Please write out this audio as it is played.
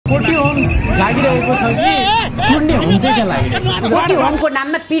कोटी होम लागिरहेको छ कि कुड्ने होम चाहिँ त्यहाँ लागिरहेको छ। कोटी होमको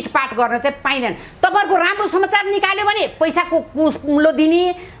नाममा पिटपाट गर्न चाहिँ पाइँदैन। तपाईहरुको राम्रो समाचार निकाल्यो भने पैसाको मूल्य दिने,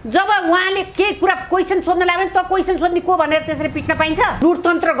 जब उहाँले केही कुरा क्वेशन सोध्न लाग्यो भने त क्वेशन सोध्ने को भनेर त्यसरी पिट्न पाइन्छ?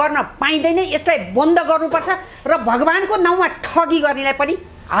 लुटतन्त्र गर्न पाइँदैन। यसलाई बन्द गर्नुपर्छ र भगवानको नाउँमा ठगी गर्नेलाई पनि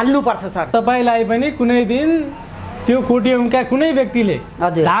हाल्नुपर्छ सर। तपाईलाई पनि कुनै दिन त्यो कोटीएमका कुनै व्यक्तिले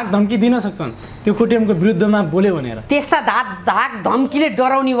धाक धम्की दिन सक्छन् त्यो कोटीएमको विरुद्धमा बोल्यो भनेर। त्यस्ता धाक धम्कीले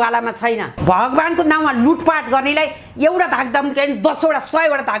डराउनेवालामा छैन। भगवानको नाउँमा लुटपाट गर्नेलाई एउटा धाक धम्की 10 वटा 100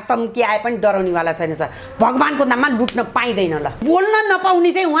 वटा धाक धम्की आए पनि डराउनेवाला छैन सर। भगवानको नाममा लुट्न पाइँदैन। ल बोल्न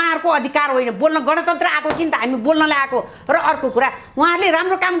नपाउने चाहिँ उहाँहरूको अधिकार होइन। बोल्न गणतन्त्र आएको किन त हामी बोल्नलाई आएको। र अर्को कुरा उहाँहरूले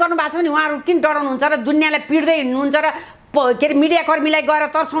राम्रो काम गर्नुभएको छ भने उहाँहरू किन डराउनुहुन्छ र दुनियाँलाई पिट्दै हिँड्नुहुन्छ र के अरे मिडिया कर्मीलाई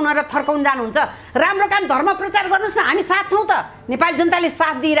गएर तर्साउन र थर्काउन जानुहुन्छ? राम्रो काम धर्म प्रचार गर्नुहोस् न। हामी साथ छौँ त। नेपाली जनताले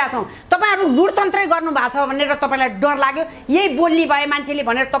साथ दिइरहेछौँ। तपाईँहरू लुटतन्त्रै गर्नु भएको छ भनेर तपाईँलाई डर लाग्यो, यही बोल्ने भए मान्छेले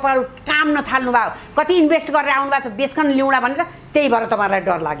भनेर तपाईँहरू काम नथाल्नु भयो। कति इन्भेस्ट गरेर आउनु भएको छ बेचकन ल्याउँला भनेर, त्यही भएर तपाईँहरूलाई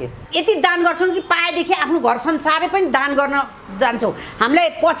डर लाग्यो। यति दान गर्छौँ कि पाएदेखि आफ्नो घर संसारै पनि दान गर्न जान्छौँ। हामीलाई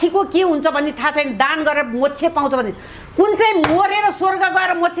पछिको के हुन्छ भन्ने थाहा छैन। दान गरेर मोक्ष पाउँछ भने कुन चाहिँ मरेर स्वर्ग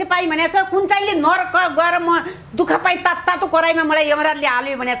गएर मोक्ष पाइ भनेको छ, कुन चाहिँले नरक गएर म दुःख पाइ तातो कराईमा मलाई यमराजले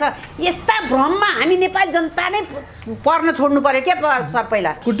हाल्यो भनेको छ। यस्ता भ्रममा हामी नेपाली जनता नै पर्न छोड्नु पर्यो के सर?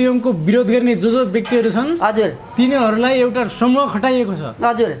 पहिला कोटीएमको विरोध गर्ने जो व्यक्तिहरू छन् हजुर तिनीहरूलाई एउटा समूह खटाइएको छ।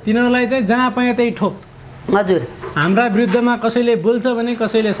 हजुर तिनीहरूलाई चाहिँ जहाँ पाए त्यही ठोक। हजुर हाम्रा विरुद्धमा कसैले बोल्छ भने,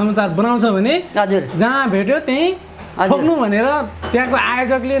 कसैले समाचार बनाउँछ भने हजुर जहाँ भेट्यो त्यही ठोक्नु भनेर त्यहाँको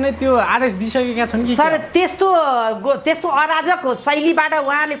आयोजकले नै त्यो आदेश दिइसकेका छन् कि सर? त्यस्तो अराजक शैलीबाट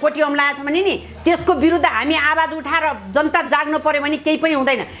उहाँले कोटीएम ल्याएको छ भने नि त्यसको विरुद्ध हामी आवाज उठाएर जनता जाग्नु पर्यो भने केही पनि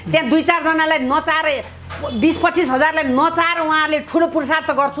हुँदैन। त्यहाँ 2-4 जनालाई नचाएर 20-25 हजारलाई नचाएर उहाँहरूले ठुलो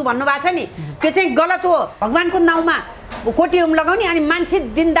पुरुषार्थ गर्छु भन्नुभएको छ नि, त्यो चाहिँ गलत हो। भगवानको नाउँमा कोटीएम लगाउने अनि मान्छे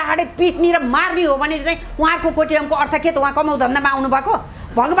दिन दहाडे पिट्ने र मार्ने हो भने चाहिँ उहाँहरूको कोटीएमको अर्थ के त? उहाँ कमाउ धन्दामा आउनुभएको?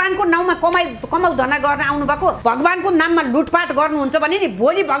 भगवानको नाउँमा कमाउ धन्दा गर्न आउनुभएको? भगवानको नाममा लुटपाट गर्नुहुन्छ भने नि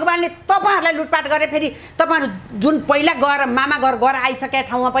भोलि भगवानले तपाईँहरूलाई लुटपाट गरे फेरि तपाईँहरू जुन पहिला गएर मामा घर गएर आइसकेका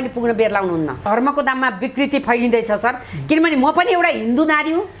ठाउँमा पनि पुग्न बेर लाउनुहुन्न। धर्मको नाममा विकृति फैलिँदैछ सर। किनभने म पनि एउटा हिन्दू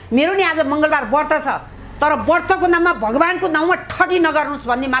नारी हुँ। मेरो नि आज मङ्गलबार व्रत छ, तर व्रतको नाममा भगवानको नाउँमा ठगी नगर्नुहोस्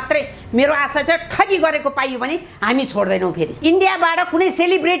भन्ने मात्रै मेरो आशा छ। ठगी गरेको पाइयो भने हामी छोड्दैनौँ। फेरि इन्डियाबाट कुनै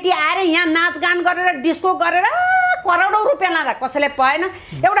सेलिब्रेटी आएर यहाँ नाचगान गरेर डिस्को गरेर करोडौँ रुपियाँ लाँदा कसैलाई पाएन।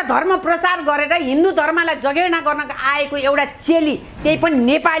 एउटा धर्म प्रचार गरेर हिन्दू धर्मलाई जगेर्ना गर्न आएको एउटा चेली, त्यही पनि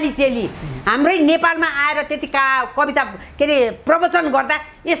नेपाली चेली हाम्रै नेपालमा आएर त्यति कविता के अरे प्रवचन गर्दा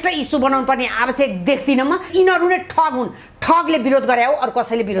यसलाई इस्यु बनाउनु पर्ने आवश्यक देख्दिनँ म। यिनीहरू नै ठग हुन्। ठगले विरोध गरे हो, अरू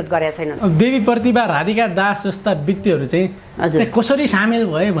कसैले विरोध गरेको छैन। देवी प्रतिभा राधिका दास जस्ता व्यक्तिहरू चाहिँ हजुर कसरी सामेल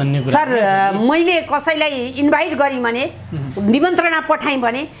भए भन्ने कुरा सर, मैले कसैलाई इन्भाइट गरेँ भने, निमन्त्रणा पठाएँ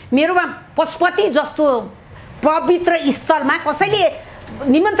भने मेरोमा पशुपति जस्तो पवित्र स्थलमा कसैले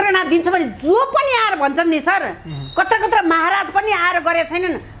निमन्त्रणा दिन्छ भने जो पनि आएर भन्छन् नि सर, कत्र महाराज पनि आएर गरेका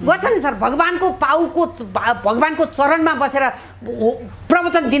छैनन्, गर्छन् नि सर। भगवानको पाउको भगवानको चरणमा बसेर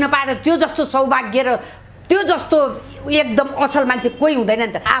प्रवचन दिन पाएर त्यो जस्तो सौभाग्य र त्यो जस्तो एकदम असल मान्छे कोही हुँदैन नि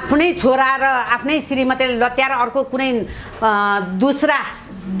त। आफ्नै छोरा र आफ्नै श्रीमतीले लत्याएर अर्को कुनै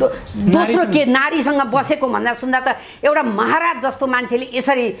दोस्रो के नारीसँग बसेको भन्दा सुन्दा त एउटा महाराज जस्तो मान्छेले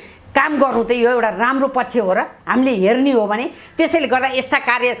यसरी काम गर्नु त यो एउटा राम्रो पक्ष हो र हामीले हेर्ने हो भने। त्यसैले गर्दा यस्ता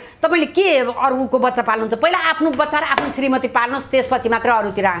कार्य तपाईँले के अरूको बच्चा पाल्नुहुन्छ? पहिला आफ्नो बच्चा र आफ्नो श्रीमती पाल्नुहोस्, त्यसपछि मात्र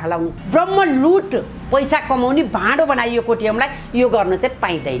अरूतिर आँखा लाउनुहोस्। ब्रह्म लुट पैसा कमाउने भाँडो बनाइयो कोटीएमलाई, यो गर्न चाहिँ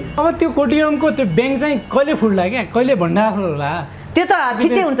पाइँदैन। अब त्यो कोटीएमको त्यो ब्याङ्क चाहिँ कहिले फुल्ला क्या, कहिले भण्डार होला? त्यो त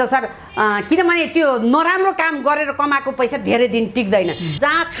छिट्टै हुन्छ सर। किनभने त्यो नराम्रो काम गरेर कमाएको पैसा धेरै दिन टिक्दैन।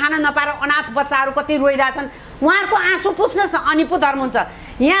 जहाँ खान नपाएर अनाथ बच्चाहरू कति रोइरहेछन्, उहाँहरूको आँसु पुस्नुहोस् न, अनि पो धर्म हुन्छ।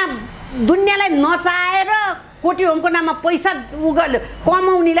 यहाँ दुनियाँलाई नचाहेर कोटीएमको नाममा पैसा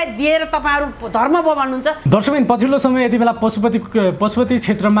कमाउनेलाई दिएर तपाईँहरू धर्म भयो भन्नुहुन्छ? दर्शकबिन, पछिल्लो समय यति बेला पशुपति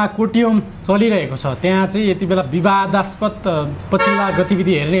क्षेत्रमा कोटीएम चलिरहेको छ। त्यहाँ चाहिँ यति बेला विवादास्पद पछिल्ला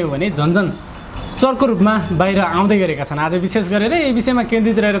गतिविधि हेर्ने हो भने झन्झन चर्को रूपमा बाहिर आउँदै गरेका छन्। आज विशेष गरेर यही विषयमा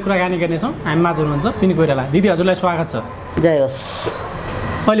केन्द्रित रहेर कुराकानी गर्नेछौँ। हामी माझ हुनुहुन्छ पिनी कोइराला। दिदी हजुरलाई स्वागत छ। जय होस्।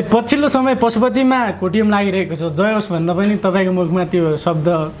 अहिले पछिल्लो समय पशुपतिमा कोटीएम लागिरहेको छ, जय होस् भन्न पनि तपाईँको मुखमा त्यो शब्द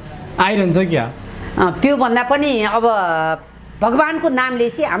आइरहन्छ क्या? त्यो भन्दा पनि अब भगवानको नाम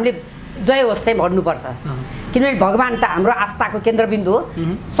लिएपछि हामीले जय होस् चाहिँ भन्नुपर्छ। किनभने भगवान त हाम्रो आस्थाको केन्द्रबिन्दु हो।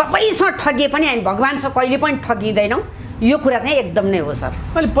 सबैसँग ठगिए पनि हामी भगवानसँग कहिले पनि ठगिँदैनौँ। यो कुरा चाहिँ एकदम नै हो सर।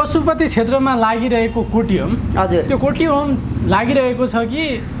 अहिले पशुपति क्षेत्रमा लागिरहेको कोटीएम, हजुर त्यो कोटीएम लागिरहेको छ कि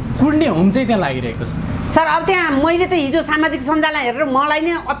कुड्ने होम चाहिँ त्यहाँ लागिरहेको छ? सर अब त्यहाँ मैले त हिजो सामाजिक सञ्जालमा हेरेर मलाई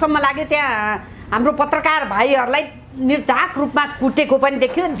नै अचम्म लाग्यो। त्यहाँ हाम्रो पत्रकार भाइहरूलाई निर्धाक रूपमा कुटेको पनि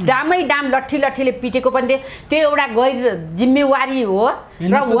देखियो, डामै डाम लट्ठीले पिटेको पनि देखियो। त्यो एउटा गैर जिम्मेवारी हो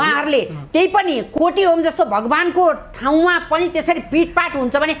र उहाँहरूले त्यही पनि कोटी होम जस्तो भगवानको ठाउँमा पनि त्यसरी पिटपाट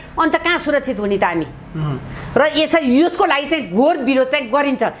हुन्छ भने अन्त कहाँ सुरक्षित हुने त हामी? र यसको लागि चाहिँ घोर विरोध चाहिँ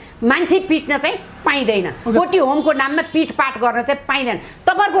गरिन्छ। मान्छे पिट्न चाहिँ पाइँदैन, कोटी होमको नाममा पिटपाट गर्न चाहिँ पाइँदैन।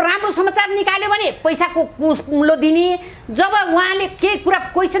 तपाईँहरूको राम्रो समाचार निकाल्यो भने पैसाको मूल्य दिने, जब उहाँले केही कुरा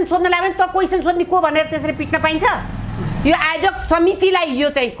क्वेसन सोध्न लाग्यो भने त क्वेसन सोध्ने को भनेर त्यसरी पिट्न पाइन्छ? यो आयोजक समितिलाई यो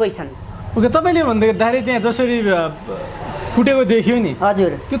चाहिँ क्वेसन। ओके, तपाईँले भन्दाखेरि त्यहाँ जसरी कुटेको देखियो नि,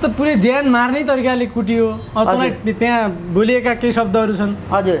 हजुर, त्यो त पुरै ज्यान मार्ने तरिकाले कुटियो। अब तपाईँ त्यहाँ बोलिएका केही शब्दहरू छन्,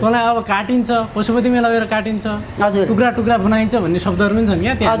 हजुर, तँलाई अब काटिन्छ, पशुपतिमा लगेर काटिन्छ, हजुर, टुक्रा टुक्रा बनाइन्छ भन्ने शब्दहरू पनि छन्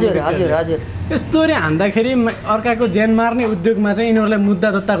क्या त्यहाँ। हजुर हजुर हजुर। यस्तोले हान्दाखेरि अर्काको ज्यान मार्ने उद्योगमा चाहिँ यिनीहरूलाई मुद्दा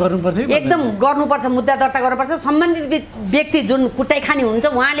दर्ता गर्नुपर्छ। एकदम गर्नुपर्छ, मुद्दा दर्ता गर्नुपर्छ। सम्बन्धित व्यक्ति जुन कुटाइ खाने हुनुहुन्छ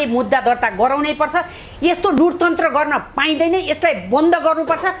उहाँले मुद्दा दर्ता गराउनै पर्छ। यस्तो लुटतन्त्र गर्न पाइँदैन, यसलाई बन्द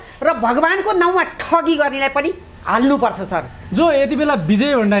गर्नुपर्छ र भगवानको नाउँमा ठगी गर्नेलाई पनि हाल्नुपर्छ सर। जो यति बेला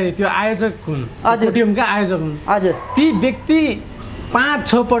विजय भण्डारी त्यो आयोजक हुन्, कोटियमका आयोजक हुन्, हजुर, ती व्यक्ति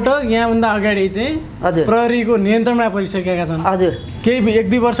 5-6 पटक यहाँभन्दा अगाडि चाहिँ प्रहरीको नियन्त्रणमा परिसकेका छन्। हजुर, केही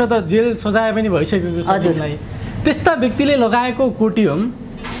 1-2 वर्ष त जेल सजाय पनि भइसकेको छ उनलाई। त्यस्ता व्यक्तिले लगाएको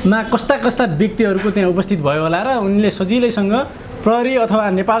कोटियममा कस्ता कस्ता व्यक्तिहरूको त्यहाँ उपस्थित भयो होला र उनले सजिलैसँग प्रहरी अथवा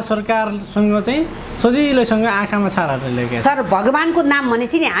नेपाल सरकारसँग चाहिँ सजिलैसँग आँखामा छालाएर ल्याएका। सर, भगवानको नाम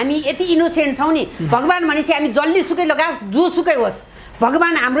भनेपछि नि हामी यति इनोसेन्ट छौँ नि। भगवान भनेपछि हामी जल्दीसुकै लगाओस्, जोसुकै होस्,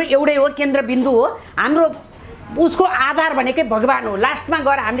 भगवान हाम्रो एउटै हो, केन्द्रबिन्दु हो। हाम्रो उसको आधार भनेकै भगवान हो। लास्टमा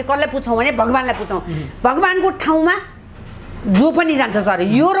गएर हामीले कसलाई पुछौँ भने भगवानलाई पुछौँ। भगवानको ठाउँमा जो पनि जान्छ सर,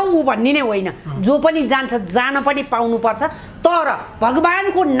 यो र ऊ भन्ने नै होइन, जो पनि जान्छ, जान पनि पाउनुपर्छ। तर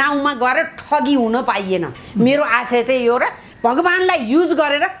भगवानको नाउँमा गएर ठगी हुन पाइएन। मेरो आशय चाहिँ यो र भगवानलाई युज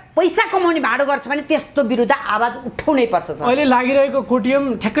गरेर पैसा कमाउने भाडो गर्छ भने त्यस्तो विरुद्ध आवाज उठाउनै पर्छ सर। अहिले लागिरहेको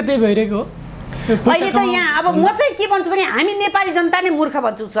कोटियम ठ्याक्क त्यही भइरहेको हो। अहिले त यहाँ अब म चाहिँ के भन्छु भने हामी नेपाली जनता नै मूर्ख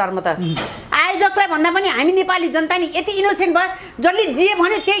भन्छु सर। म त आयोजकलाई भन्दा पनि हामी नेपाली जनता नि यति इनोसेन्ट भयो, जसले जे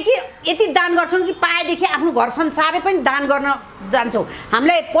भन्यो त्यही कि यति दान गर्छौँ कि पाएदेखि आफ्नो घर संसारै पनि दान गर्न जान्छौँ।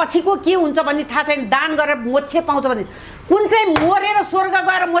 हामीलाई पछिको के हुन्छ भन्ने थाहा छैन। दान गरेर मोक्ष पाउँछ भने कुन चाहिँ मरेर स्वर्ग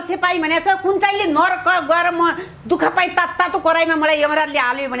गएर मोक्ष पाइ भनेको छ, कुन चाहिँले नरक गएर म दुःख पाइ तातो कराईमा मलाई यमराजले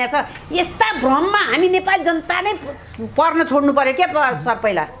हाल्यो भनेको छ। यस्ता भ्रममा हामी नेपाली जनता नै पर्न छोड्नु पर्यो क्या सर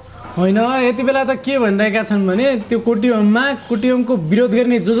पहिला। होइन, यति बेला त के भनिरहेका छन् भने त्यो कोटियमको विरोध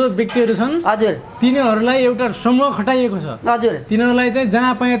गर्ने जो व्यक्तिहरू छन्, हजुर, तिनीहरूलाई एउटा समूह खटाइएको छ। हजुर, तिनीहरूलाई चाहिँ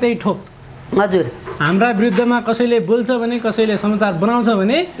जहाँ पाए त्यही ठोक। हजुर, हाम्रा विरुद्धमा कसैले बोल्छ भने, कसैले समाचार बनाउँछ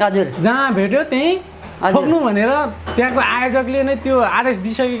भने, हजुर, जहाँ भेट्यो त्यही ठोक्नु भनेर त्यहाँको आयोजकले नै त्यो आदेश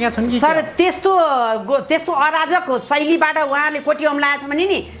दिइसकेका छन् कि सर। त्यस्तो अराजक शैलीबाट उहाँले कोटियम ल्याएछ भने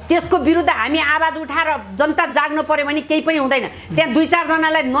नि त्यसको विरुद्ध हामी आवाज उठाएर जनता जाग्नु पर्यो भने केही पनि हुँदैन। त्यहाँ 2-4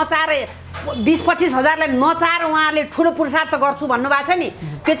 जनालाई नचाएर 20-25 हजारलाई नचाएर उहाँले ठुलो पुरुषार्थ गर्छु भन्नुभएको छ नि,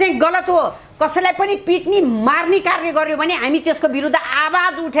 त्यो चाहिँ गलत हो। कसैलाई पनि पिट्ने मार्ने कार्य गर्यो भने हामी त्यसको विरुद्ध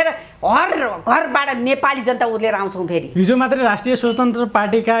आवाज उठेर हर घरबाट नेपाली जनता उठेर आउँछौँ। फेरि हिजो मात्रै राष्ट्रिय स्वतन्त्र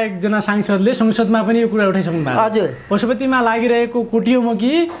पार्टीका एकजना सांसदले संसदमा पनि यो कुरा उठाइसक्नु भएको। हजुर, पशुपतिमा लागिरहेको कोटियम हो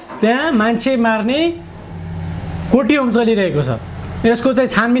कि त्यहाँ मान्छे मार्ने कोटियम चलिरहेको छ, यसको चाहिँ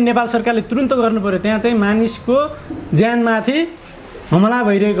छानबिन नेपाल सरकारले तुरुन्त गर्नु पर्यो। त्यहाँ चाहिँ मानिसको ज्यानमाथि हमला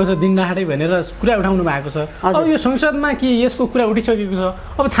भइरहेको छ दिनदहाडै भनेर कुरा उठाउनु भएको छ। अब यो संसदमा कि यसको कुरा उठिसकेको छ,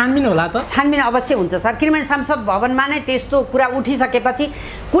 अब छानबिन होला त? छानबिन अवश्य हुन्छ सर, किनभने संसद भवनमा नै त्यस्तो कुरा उठिसकेपछि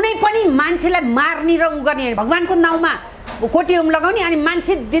कुनै पनि मान्छेलाई मार्ने र उ गर्ने, भगवानको नाउँमा कोटियम लगाउने अनि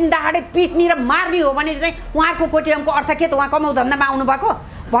मान्छे दिनदहाडै पिट्ने र मार्ने हो भने चाहिँ उहाँहरूको कोटियमको अर्थ के त? उहाँ कमाउ धन्दामा आउनुभएको,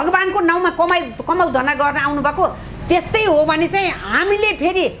 भगवानको नाउँमा कमाउ धन्दा गर्न आउनुभएको। त्यस्तै हो भने चाहिँ हामीले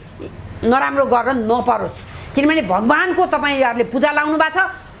फेरि नराम्रो गर्न नपरोस्, किनभने भगवानको तपाईँहरूले पूजा लाउनु भएको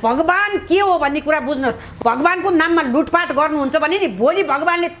छ। भगवान के हो भन्ने कुरा बुझ्नुहोस्। भगवानको नाममा लुटपाट गर्नुहुन्छ भने नि भोलि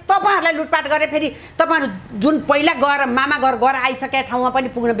भगवानले तपाईँहरूलाई लुटपाट गरे फेरि तपाईँहरू जुन पहिला गएर मामा घर गएर आइसकेका ठाउँमा पनि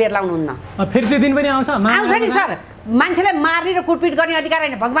पुग्न बेर लाउनुहुन्न। फेरि त्यो दिन पनि आउँछ नि सर। मान्छेलाई मार्ने र कुटपिट गर्ने अधिकार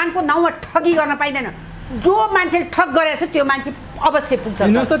होइन, भगवानको नाउँमा ठगी गर्न पाइँदैन। जो मान्छेले ठग गरेको छ त्यो मान्छे अवश्य पुग्छ।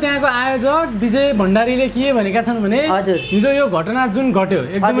 हेर्नुहोस् त त्यहाँको आयोजक विजय भण्डारीले के भनेका छन् भने हिजो यो घटना जुन घट्यो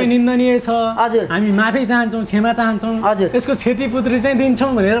एकदमै निन्दनीय छ, हामी माफी चाहन्छौँ, क्षमा चाहन्छौँ, यसको क्षतिपूर्ति चाहिँ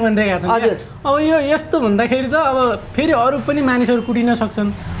दिन्छौँ भनेर भनिरहेका छन्। अब यो यस्तो भन्दाखेरि त अब फेरि अरू पनि मानिसहरू कुटिन सक्छन्,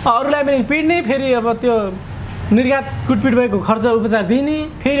 अरूलाई पनि पिट्ने, फेरि अब त्यो निर्घात कुटपिट भएको खर्च उपचार दिने,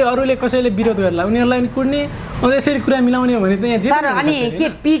 फेरि अरूले कसैले विरोध गर्ला उनीहरूलाई पनि कुट्ने। अब यसरी कुरा मिलाउने हो भने त यहाँ सर अनि के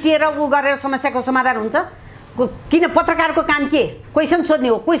पिटेर उ गरेर समस्याको समाधान हुन्छ? किन पत्रकारको काम के? क्वेसन सोध्ने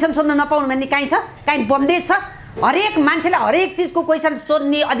हो। क्वेसन सोध्न नपाउनु भन्ने काहीँ छ? काहीँ बन्देज छ? हरेक मान्छेलाई हरेक चिजको क्वेसन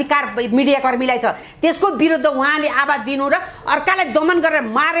सोध्ने अधिकार मिडियाकर्मीलाई छ। त्यसको विरुद्ध उहाँले आवाज दिनु र अर्कालाई दमन गरेर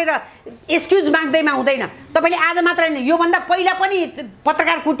मारेर एक्सक्युज माग्दैमा हुँदैन। तपाईँले आज मात्र होइन, योभन्दा पहिला पनि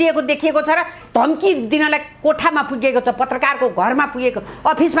पत्रकार कुटिएको देखिएको छ र धम्की दिनलाई कोठामा पुगेको छ, पत्रकारको घरमा पुगेको,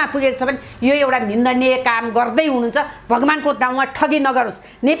 अफिसमा पुगेको छ भने यो एउटा निन्दनीय काम गर्दै हुनुहुन्छ। भगवानको नाउँमा ठगी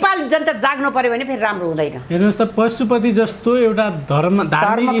नगरोस्। नेपाल जनता जाग्नु पर्यो भने फेरि राम्रो हुँदैन। हेर्नुहोस् त, पशुपति जस्तो एउटा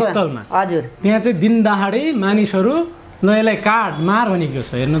धार्मिक स्थलमा हजुर त्यहाँ चाहिँ दिन दहाडै मानिसहरू ल यसलाई काट मार भनेको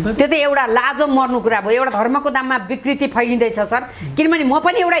छ। हेर्नु त, त्यो त एउटा लाजो मर्नु कुरा भयो। एउटा धर्मको नाममा विकृति फैलिँदैछ सर। किनभने म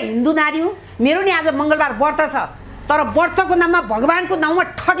पनि एउटा हिन्दू नारी हुँ, मेरो नि आज मङ्गलबार व्रत छ, तर व्रतको नाममा भगवानको नाउँमा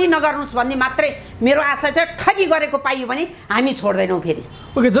ठगी नगर्नुहोस् भन्ने मात्रै मेरो आशा छ। ठगी गरेको पाइयो भने हामी छोड्दैनौँ फेरि।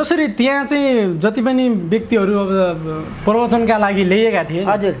 ओके, जसरी त्यहाँ चाहिँ जति पनि व्यक्तिहरू अब प्रवचनका लागि ल्याएका थिए,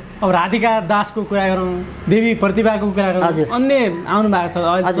 हजुर, अब राधिका दासको कुरा गरौँ, देवी प्रतिभाको कुरा गरौँ, अन्य आउनु भएको छ,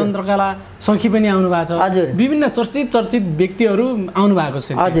 अहिले चन्द्रकला सखी पनि आउनु भएको छ, हजुर, विभिन्न चर्चित व्यक्तिहरू आउनु भएको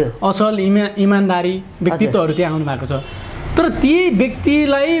छ, हजुर, असल इमान्दारी व्यक्तित्वहरू त्यहाँ आउनु भएको छ। तर ती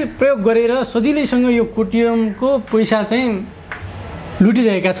व्यक्तिलाई प्रयोग गरेर सजिलैसँग यो कोटियमको पैसा चाहिँ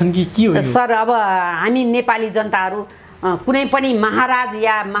लुटिरहेका छन् कि के हो सर? अब हामी नेपाली जनताहरू कुनै पनि महाराज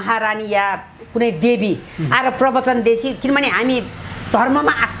या महारानी या कुनै देवी आएर प्रवचन देशी, किनभने हामी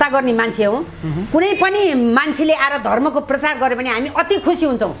धर्ममा आस्था गर्ने मान्छे हौँ। कुनै पनि मान्छेले आएर धर्मको प्रचार गर्यो भने हामी अति खुसी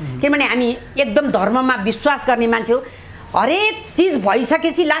हुन्छौँ, किनभने हामी एकदम धर्ममा विश्वास गर्ने मान्छे हो। हरेक चिज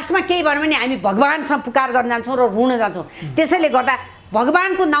भइसकेपछि लास्टमा केही भन्यो भने हामी भगवानसँग पुकार गर्न जान्छौँ र रुन जान्छौँ। त्यसैले गर्दा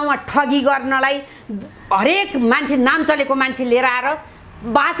भगवानको नाउँमा ठगी गर्नलाई हरेक मान्छे, नाम चलेको मान्छे लिएर आएर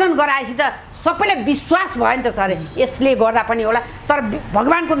वाचन गराएपछि त सबैलाई विश्वास भयो नि त सर। यसले गर्दा पनि होला, तर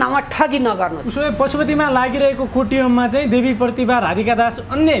भगवानको नाउँमा ठगी नगर्नुहोस्। उसो भए पशुपतिमा लागिरहेको कोटियममा चाहिँ देवी प्रतिभा, राधिका दास,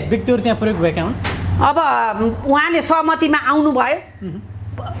 अन्य व्यक्तिहरू त्यहाँ प्रयोग भएका हुन्। अब उहाँले सहमतिमा आउनुभयो,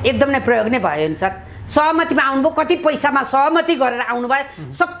 एकदम नै प्रयोग नै भयो नि सर। सहमतिमा आउनुभयो, कति पैसामा सहमति गरेर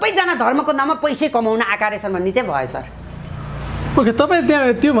आउनुभयो। सबैजना धर्मको नाममा पैसै कमाउन आएका रहेछन् भन्ने चाहिँ भयो सर। ओके, तपाईँ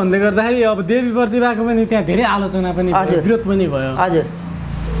त्यहाँ त्यो भन्दै गर्दाखेरि अब देवी प्रतिभाको पनि त्यहाँ धेरै आलोचना पनि भयो, विरोध पनि भयो। हजुर,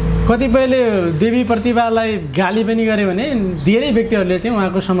 कतिपयले देवी प्रतिभालाई गाली पनि गरे भने धेरै व्यक्तिहरूले चाहिँ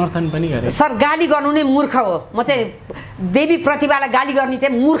उहाँको समर्थन पनि गरे। सर, गाली गर्नु नै मूर्ख हो। म चाहिँ देवी प्रतिभालाई गाली गर्ने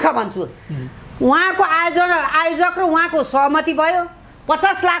चाहिँ मूर्ख भन्छु। उहाँको आयोजक र उहाँको सहमति भयो,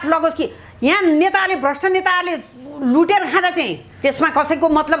 50 लाख लगोस् कि यहाँ नेताले, भ्रष्ट नेताले लुटेर खाँदा चाहिँ त्यसमा कसैको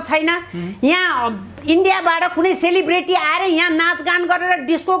मतलब छैन। यहाँ इन्डियाबाट कुनै सेलिब्रिटी आएर यहाँ नाचगान गरेर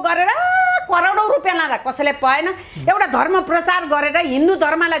डिस्को गरेर करोडौँ रुपियाँ लाँदा कसैलाई पाएन। एउटा धर्म प्रचार गरेर हिन्दू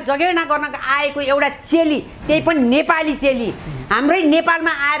धर्मलाई जगेर्ना गर्न आएको एउटा चेली, त्यही पनि नेपाली चेली, हाम्रै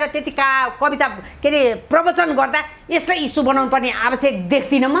नेपालमा आएर त्यति कविता के अरे प्रवचन गर्दा यसलाई इस्यु बनाउनु पर्ने आवश्यक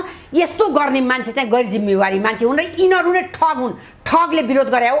देख्दिनँ म। यस्तो गर्ने मान्छे चाहिँ गैर जिम्मेवारी मान्छे हुन् र यिनीहरू नै ठग हुन्। ठगले विरोध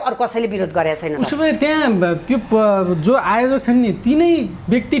गरे हो, अरू कसैले विरोध गरेको छैन। उसो भए त्यहाँ त्यो जो आयोजक छन् नि, तिनै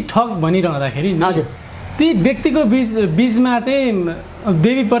व्यक्ति ठग भनिरहँदाखेरि हजुर, ती व्यक्तिको बीचमा चाहिँ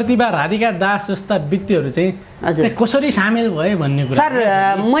देवी प्रतिभा, राधिका दास जस्ता व्यक्तिहरू चाहिँ कसरी सामेल भए भन्ने कुरा। सर,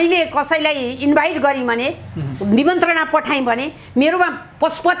 मैले कसैलाई इन्भाइट गरेँ भने, निमन्त्रणा पठाएँ भने, मेरोमा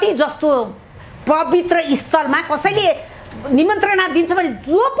पशुपति जस्तो पवित्र स्थलमा कसैले निमन्त्रणा दिन्छ भने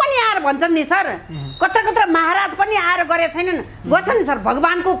जो पनि आएर भन्छन् नि सर, कत्र महाराज पनि आएर गरेका छैनन्, गर्छन् नि सर।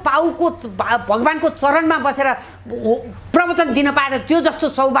 भगवानको चरणमा बसेर प्रवचन दिन पाएर त्यो जस्तो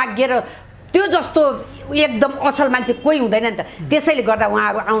सौभाग्य र त्यो जस्तो एकदम असल मान्छे कोही हुँदैन नि त। त्यसैले गर्दा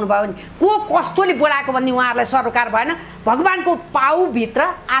उहाँहरू आउनुभयो भने को कस्तोले बोलाएको भन्ने उहाँहरूलाई सरोकार भएन। भगवानको पाउभित्र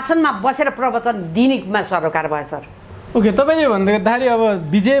आसनमा बसेर प्रवचन दिनेमा सरोकार भयो सर। ओके, तपाईँले भन्दाखेरि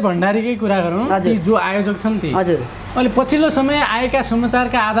अब विजय भण्डारीकै कुरा गरौँ, ती जो आयोजक छन् ती, हजुर, अहिले पछिल्लो समय आएका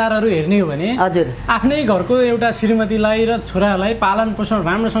समाचारका आधारहरू हेर्ने हो भने हजुर, आफ्नै घरको एउटा श्रीमतीलाई र छोरालाई पालन पोषण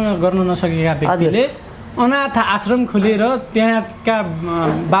राम्रोसँग गर्न नसकेका व्यक्तिले अनाथ आश्रम खोलेर त्यहाँका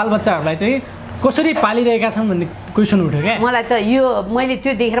बालबच्चाहरूलाई चाहिँ कसरी पालिरहेका छन् भन्ने क्वेसन उठ्यो क्या। मलाई त यो मैले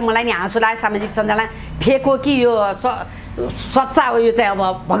त्यो देखेर मलाई नि हाँसो लाग्यो। सामाजिक सञ्जालमा फेक हो कि यो सच्चा हो, यो चाहिँ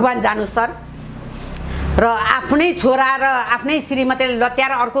अब भगवान जानुहोस् सर। र आफ्नै छोरा र आफ्नै श्रीमतीले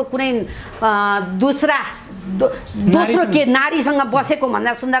लत्याएर अर्को कुनै दोस्रो के नारीसँग बसेको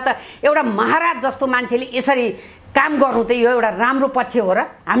भन्दा सुन्दा त एउटा महाराज जस्तो मान्छेले यसरी काम गर्नु त यो एउटा राम्रो पक्ष हो र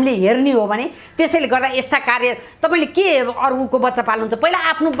हामीले हेर्ने हो भने। त्यसैले गर्दा यस्ता कार्य तपाईँले के अरूको बच्चा पाल्नुहुन्छ, पहिला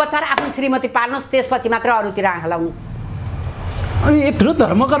आफ्नो बच्चा र आफ्नो श्रीमती पाल्नुहोस्, त्यसपछि मात्र अरूतिर आँखा लाउनुहोस्। अनि यत्रो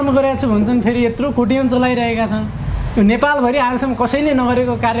धर्मकर्म गरेका छु भन्छन्, फेरि यत्रो कोटियम चलाइरहेका छन्, यो नेपालभरि आजसम्म कसैले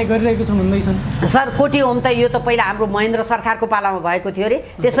नगरेको कार्य गरिरहेको छ भन्दैछन् सर। कोटी होम त यो त पहिला हाम्रो महेन्द्र सरकारको पालामा भएको थियो अरे,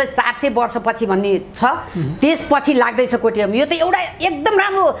 त्यसपछि 400 वर्षपछि भन्ने छ, त्यसपछि लाग्दैछ कोटी होम। यो त एउटा एकदम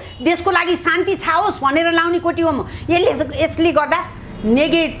राम्रो देशको लागि शान्ति छाओस् भनेर लाउने कोटी होम। यसले गर्दा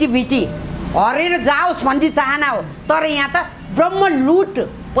नेगेटिभिटी हरेर जाओस् भन्ने चाहना हो। तर यहाँ त ब्रह्म लुट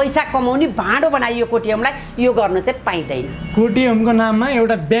पैसा कमाउने भाँडो बनाइयो कोटियमलाई, यो गर्न चाहिँ पाइँदैन। कोटियमको नाममा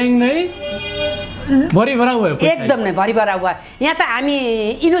एउटा ब्याङ्क नै भरिभरा भयो, एकदम नै भरिभरा भयो। यहाँ त हामी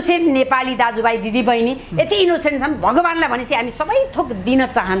इनोसेन्ट नेपाली दाजुभाइ दिदीबहिनी यति इनोसेन्ट छन्, भगवान्लाई भनेपछि हामी सबै थोक दिन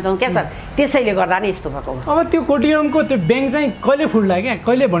चाहन्छौँ क्या सर, त्यसैले गर्दा नै यस्तो भएको हो। अब त्यो कोटियमको त्यो ब्याङ्क चाहिँ कहिले फुल्ला क्या,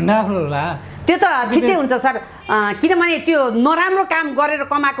 कहिले भण्डार होला? त्यो त छिट्टै हुन्छ सर, किनभने त्यो नराम्रो काम गरेर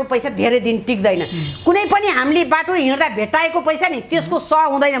कमाएको पैसा धेरै दिन टिक्दैन। कुनै पनि हामीले बाटो हिँड्दा भेटाएको पैसा नि त्यसको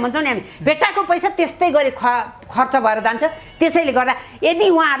हुँदैन भन्छौँ नि हामी, भेटाएको पैसा त्यस्तै गरी खर्च भएर जान्छ। त्यसैले गर्दा यदि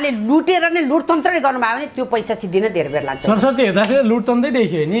उहाँहरूले लुटेर नै लुटतन्त्रै गर्नुभयो भने त्यो पैसा सिद्धिन धेरै बेर लाग्छ। सरस्वती हेर्दाखेरि लुटतन्त्रै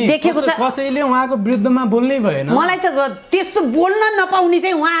देखियो नि, देखेको छ। कसैले उहाँको विरुद्धमा बोल्नै भएन। मलाई त त्यस्तो बोल्न नपाउने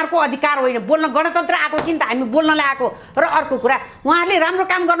चाहिँ उहाँहरूको अधिकार होइन, बोल्न गणतन्त्र आएको किन त हामी बोल्नलाई आएको। र अर्को कुरा, उहाँहरूले राम्रो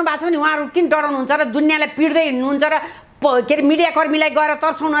काम गर्नुभएको छ भने उहाँहरू किन डराउनुहुन्छ र दुनियाँलाई पिड्दै हुनुहुन्छ र के अरे मिडियाकर्मीलाई गएर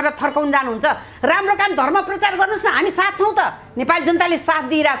तर्साउन र थर्काउन जानुहुन्छ? राम्रो काम धर्म प्रचार गर्नुहोस् न, हामी साथ छौँ त, नेपाली जनताले साथ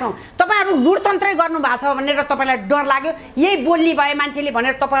दिइरहेछौँ। तपाईँहरू लुटतन्त्रै गर्नुभएको छ भनेर तपाईँलाई डर लाग्यो, यही बोल्ने भए मान्छेले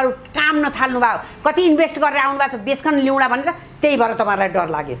भनेर तपाईँहरू काम नथाल्नु भयो, कति इन्भेस्ट गरेर आउनुभएको छ बेचकन ल्याउँला भनेर, त्यही भएर तपाईँहरूलाई डर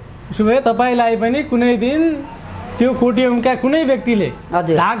लाग्यो। उसो भए तपाईँलाई पनि कुनै दिन त्यो कोटियमका कुनै व्यक्तिले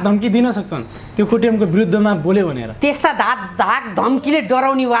धाक धम्की दिन सक्छन् त्यो कोटियमको विरुद्धमा बोल्यो भनेर? त्यस्ता धाक धम्कीले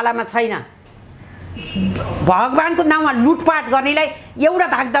डराउनेवालामा छैन। भगवानको नाममा लुटपाट गर्नेलाई एउटा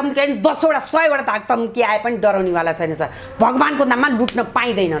धाक धम्की 10 वटा 100 वटा धाक धम्की आए पनि डराउनेवाला छैन सर। भगवानको नाममा लुट्न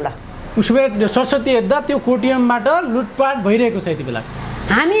पाइँदैन। ल उसो भए सरस्वती हेर्दा त्यो कोटियमबाट लुटपाट भइरहेको छ यति बेला।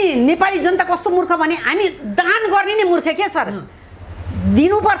 हामी नेपाली जनता कस्तो मूर्ख भने हामी दान गर्ने नै मूर्ख के सर?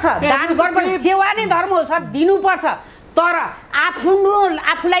 दिनुपर्छ, दान गर्नुपर्छ, सेवा नै धर्म हो सर, दिनुपर्छ। तर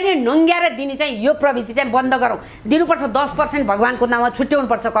आफूलाई नै नङ्ग्याएर दिने चाहिँ यो प्रवृत्ति चाहिँ बन्द गरौँ। दिनुपर्छ 10% भगवानको नाममा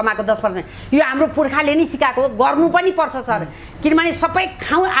छुट्याउनुपर्छ, कमाएको 10%। यो हाम्रो पुर्खाले नै सिकाएको, गर्नु पनि पर्छ सर। किनभने सबै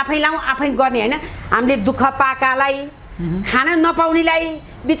खाउँ आफै लाउँ आफै गर्ने होइन। हामीले दुःख पाएकालाई, खान नपाउनेलाई,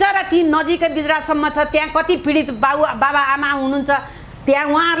 बिचरा ती नजिकै बिजरासम्म छ त्यहाँ कति पीडित बाबा आमा हुनुहुन्छ, त्यहाँ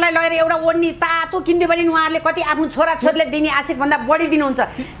उहाँहरूलाई लगेर एउटा ओढ्नी तातो किन्यो भने उहाँहरूले कति आफ्नो छोराछोरीले दिने आशिकभन्दा बढी दिनुहुन्छ।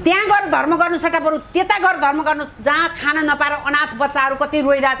 त्यहाँ गएर धर्म गर्नु सट्टा बरु त्यता गएर धर्म गर्नुहोस् जहाँ खान नपाएर अनाथ बच्चाहरू कति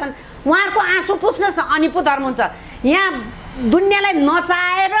रोइरहेछन्, उहाँहरूको आँसु पुस्नुहोस् न, अनि पो धर्म हुन्छ। यहाँ दुनियाँलाई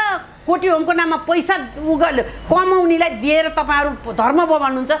नचाहेर कोटियमको नाममा पैसा कमाउनेलाई दिएर तपाईँहरू धर्म भयो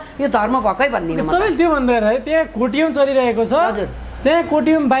भन्नुहुन्छ, यो धर्म भएकै भन्दिनँ। तपाईँले त्यो भन्दै त्यहाँ कोटियम चलिरहेको छ। हजुर, त्यहाँ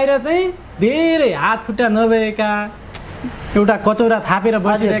कोटियम बाहिर चाहिँ धेरै हात खुट्टा नभएका एउटा कचौरा थापेर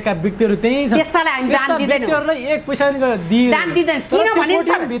बसिरहेका व्यक्तिहरू त्यही छ। त्यसलाई हामी दान दिदैनौँ, एक पैसा पनि दान दिदैन। किन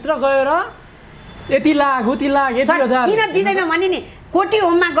भने भित्र गएर यति लाख उति लाख यति हजार किन दिँदैन भने नि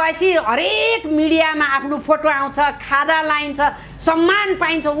कोटियममा गएपछि हरेक मिडियामा आफ्नो फोटो आउँछ, खाजा लाइन्छ, सम्मान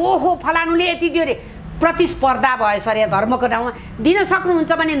पाइन्छ। ओहो फलानुले यति दियो रे, प्रतिस्पर्धा भयो सर। यहाँ धर्मको ठाउँमा दिन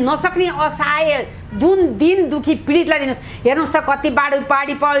सक्नुहुन्छ भने नसक्ने असहाय दिन दुखी पीडितलाई दिनुहोस्। हेर्नुहोस् त कति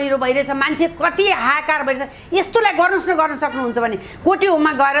बाढी पहिरो भइरहेछ, मान्छे कति हाहाकार भइरहेछ, यस्तोलाई गर्नुहोस् न। गर्न सक्नुहुन्छ भने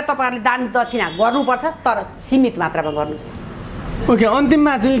कोटियममा गएर तपाईँहरूले दान दक्षिणा गर्नुपर्छ, तर सीमित मात्रामा गर्नुहोस्। ओके,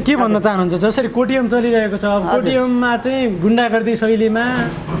 अन्तिममा चाहिँ के भन्न चाहनुहुन्छ? जसरी कोटियम चलिरहेको छ, गुन्डागर्दी चाहिँ गुन्डागर्दी शैलीमा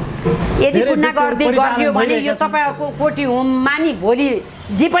यदि गुन्डागर्दी गरियो भने यो तपाईँहरूको कोटियममा नि भोलि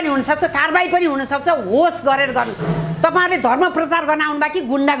जे पनि हुनसक्छ, कारबाही पनि हुनसक्छ। होस गरेर गर्नुहोस्। तपाईँहरूले धर्म प्रचार गर्न आउनुभयो कि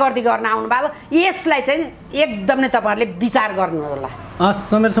गुन्डागर्दी गर्न आउनुभयो, यसलाई चाहिँ एकदम नै तपाईँहरूले विचार गर्नु होला। हस्,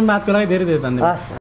 समयसम्म बातको लागि धेरै धेरै धन्यवाद।